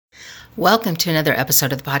Welcome to another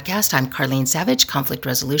episode of the podcast. I'm Carlene Savage, conflict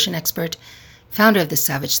resolution expert, founder of the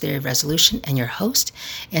Savage Theory of Resolution, and your host.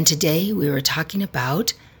 And today we were talking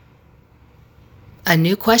about a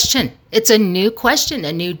new question. It's a new question,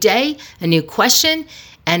 a new day, a new question,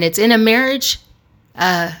 and it's in a marriage.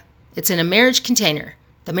 It's in a marriage container,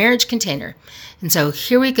 the marriage container. And so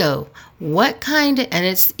here we go. And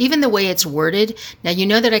it's even the way it's worded. Now, you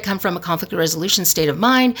know that I come from a conflict resolution state of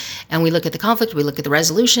mind, and we look at the conflict, we look at the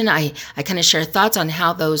resolution. I kind of share thoughts on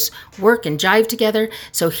how those work and jive together.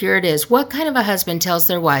 So here it is. What kind of a husband tells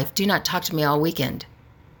their wife, do not talk to me all weekend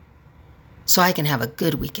so I can have a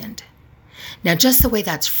good weekend? Now, just the way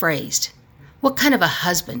that's phrased, what kind of a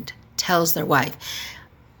husband tells their wife?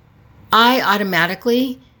 I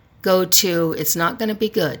automatically go to, it's not going to be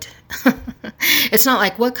good. It's not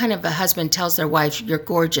like what kind of a husband tells their wife, you're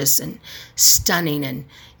gorgeous and stunning and,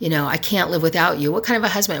 I can't live without you. What kind of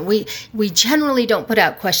a husband? We generally don't put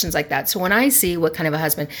out questions like that. So when I see what kind of a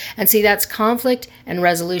husband, and see that's conflict and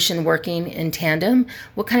resolution working in tandem,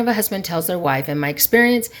 what kind of a husband tells their wife? In my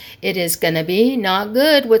experience, it is going to be not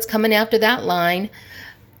good what's coming after that line.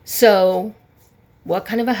 So what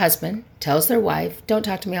kind of a husband tells their wife, don't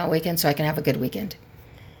talk to me all weekend so I can have a good weekend?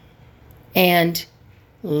 And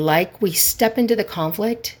like we step into the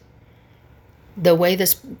conflict, the way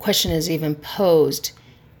this question is even posed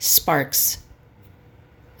sparks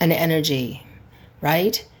an energy,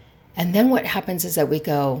 right? And then what happens is that we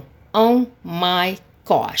go, oh my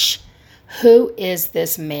gosh, who is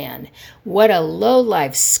this man? What a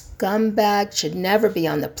low-life scumbag, should never be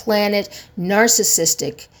on the planet,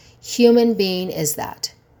 narcissistic human being is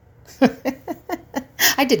that?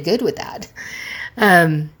 I did good with that.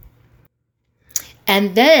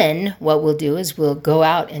 And then what we'll do is we'll go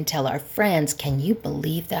out and tell our friends, can you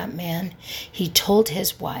believe that man? He told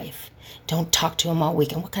his wife, don't talk to him all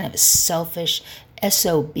weekend. What kind of a selfish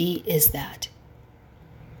SOB is that?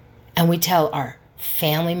 And we tell our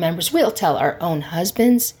family members, we'll tell our own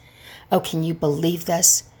husbands, oh, can you believe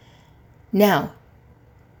this? Now,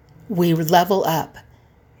 we level up.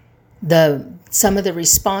 Some of the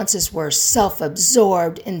responses were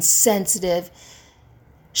self-absorbed, insensitive.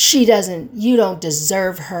 You don't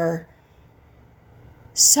deserve her.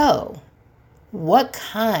 So, what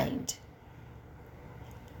kind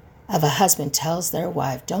of a husband tells their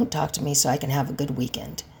wife, don't talk to me so I can have a good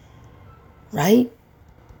weekend? Right?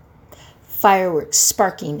 Fireworks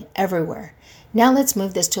sparking everywhere. Now let's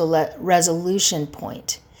move this to a resolution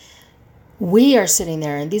point. We are sitting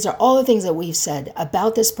there, and these are all the things that we've said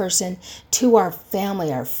about this person to our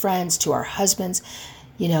family, our friends, to our husbands.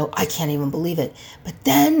 I can't even believe it. But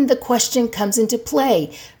then the question comes into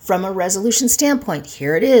play from a resolution standpoint.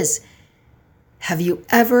 Here it is. Have you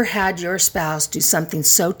ever had your spouse do something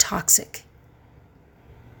so toxic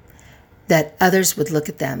that others would look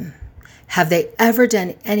at them? Have they ever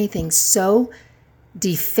done anything so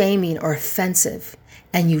defaming or offensive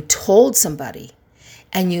and you told somebody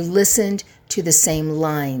and you listened to the same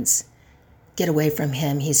lines? Get away from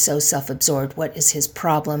him. He's so self-absorbed. What is his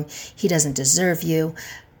problem? He doesn't deserve you.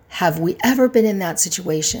 Have we ever been in that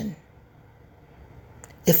situation?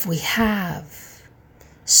 If we have,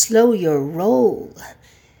 slow your roll.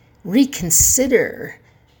 Reconsider.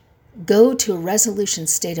 Go to a resolution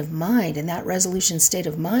state of mind. And that resolution state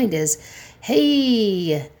of mind is,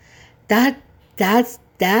 hey, that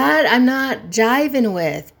I'm not jiving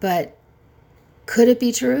with, but could it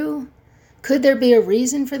be true? Could there be a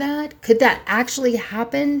reason for that? Could that actually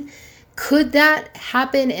happen? Could that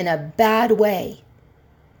happen in a bad way?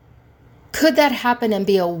 Could that happen and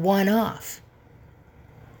be a one-off?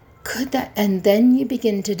 Could that? And then you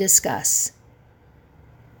begin to discuss.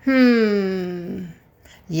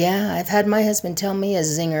 Yeah, I've had my husband tell me a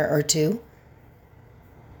zinger or two.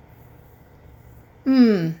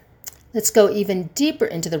 Let's go even deeper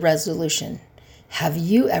into the resolution. Have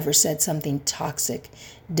you ever said something toxic,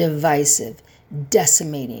 divisive,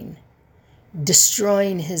 decimating,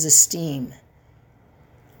 destroying his esteem,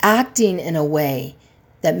 acting in a way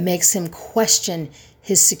that makes him question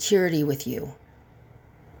his security with you?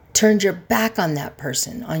 Turned your back on that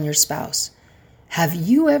person, on your spouse. Have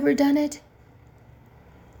you ever done it?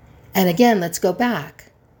 And again, let's go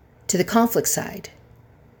back to the conflict side.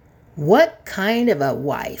 What kind of a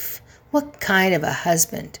wife? What kind of a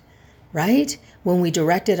husband? Right? When we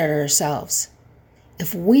direct it at ourselves.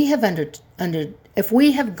 If we have if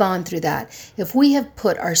we have gone through that, if we have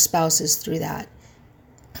put our spouses through that,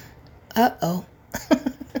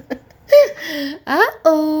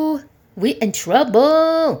 we in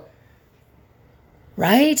trouble.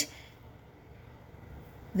 Right?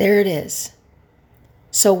 There it is.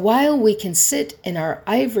 So while we can sit in our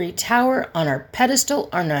ivory tower, on our pedestal,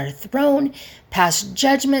 on our throne, pass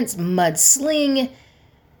judgments, mudsling,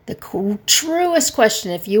 the truest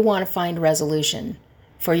question, if you want to find resolution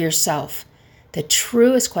for yourself, the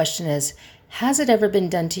truest question is, has it ever been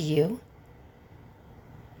done to you?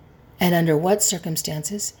 And under what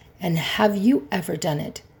circumstances? And have you ever done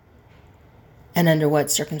it? And under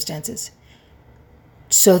what circumstances?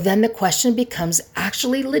 So then the question becomes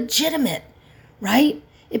actually legitimate, right?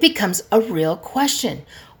 It becomes a real question.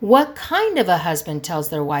 What kind of a husband tells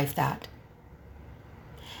their wife that?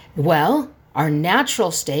 Well, our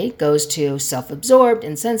natural state goes to self-absorbed,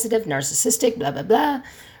 insensitive, narcissistic, blah, blah, blah,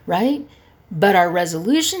 right? But our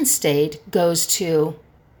resolution state goes to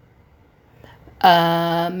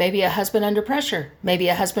maybe a husband under pressure, maybe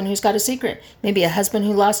a husband who's got a secret, maybe a husband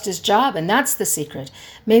who lost his job and that's the secret,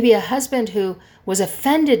 maybe a husband who was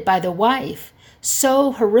offended by the wife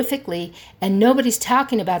so horrifically and nobody's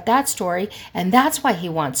talking about that story, and that's why he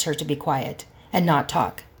wants her to be quiet and not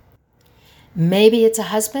talk. Maybe it's a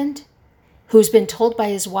husband who's been told by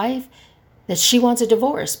his wife that she wants a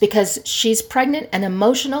divorce because she's pregnant and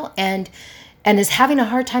emotional and is having a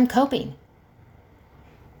hard time coping.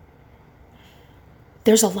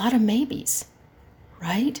 There's a lot of maybes,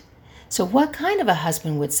 right? So what kind of a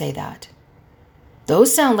husband would say that?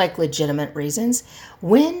 Those sound like legitimate reasons.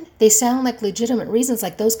 When they sound like legitimate reasons,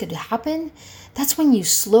 like those could happen, that's when you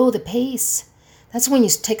slow the pace. That's when you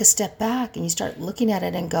take a step back and you start looking at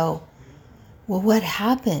it and go, well, what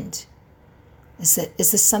happened? Is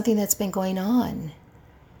this something that's been going on?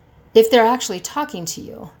 If they're actually talking to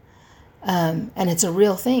you, and it's a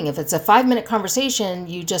real thing. If it's a 5-minute conversation,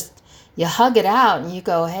 you hug it out and you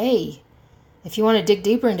go, hey, if you want to dig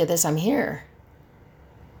deeper into this, I'm here.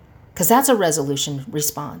 Because that's a resolution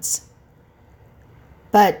response.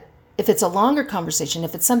 But if it's a longer conversation,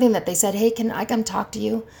 if it's something that they said, hey, can I come talk to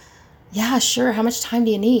you? Yeah, sure. How much time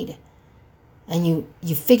do you need? And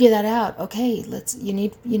you figure that out. Okay, you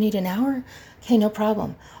need an hour? Okay, no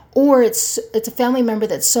problem. Or it's a family member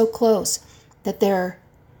that's so close that they're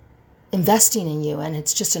investing in you and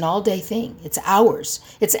it's just an all-day thing. It's hours.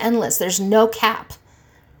 It's endless. There's no cap,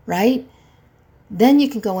 right? Then you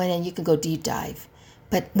can go in and you can go deep dive.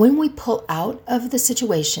 But when we pull out of the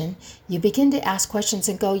situation, you begin to ask questions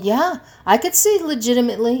and go, yeah, I could see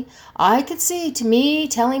legitimately. I could see to me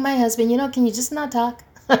telling my husband, can you just not talk?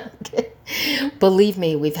 Believe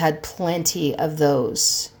me, we've had plenty of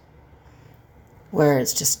those where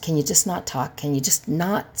it's just, can you just not talk? Can you just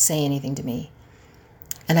not say anything to me?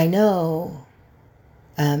 And I know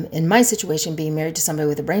in my situation, being married to somebody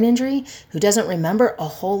with a brain injury who doesn't remember a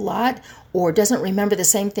whole lot or doesn't remember the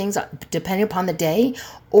same things depending upon the day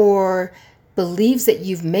or believes that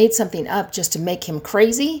you've made something up just to make him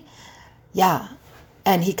crazy. Yeah.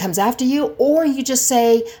 And he comes after you, or you just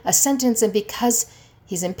say a sentence and because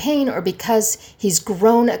he's in pain or because he's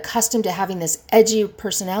grown accustomed to having this edgy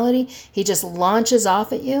personality, he just launches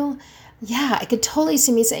off at you. Yeah, I could totally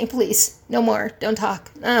see me saying, please, no more, don't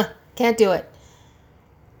talk. Can't do it.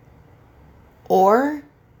 Or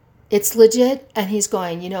it's legit and he's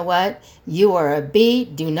going, you know what? You are a B.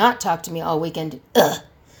 Do not talk to me all weekend.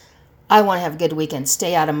 I want to have a good weekend.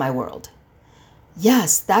 Stay out of my world.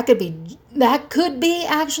 Yes, that could be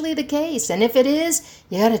actually the case. And if it is,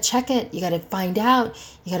 you got to check it. You got to find out.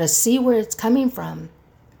 You got to see where it's coming from.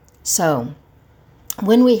 So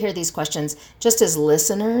when we hear these questions, just as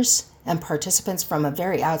listeners and participants from a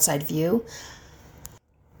very outside view,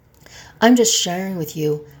 I'm just sharing with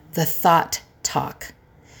you the thought talk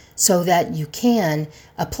so that you can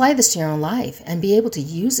apply this to your own life and be able to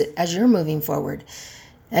use it as you're moving forward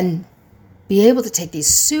and be able to take these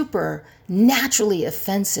super naturally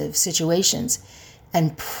offensive situations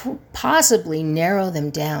and possibly narrow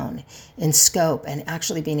them down in scope and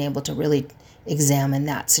actually being able to really examine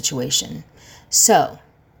that situation. So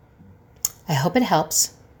I hope it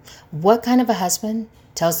helps. What kind of a husband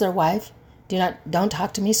tells their wife, don't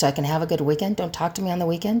talk to me so I can have a good weekend. Don't talk to me on the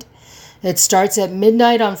weekend. It starts at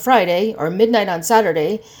midnight on Friday or midnight on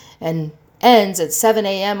Saturday and ends at 7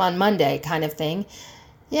 a.m. on Monday kind of thing.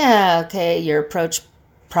 Yeah, okay, your approach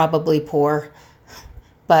probably poor.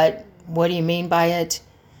 But what do you mean by it?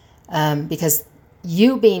 Because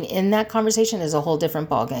you being in that conversation is a whole different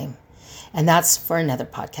ballgame. And that's for another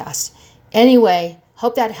podcast. Anyway,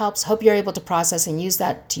 hope that helps. Hope you're able to process and use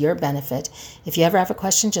that to your benefit. If you ever have a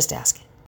question, just ask.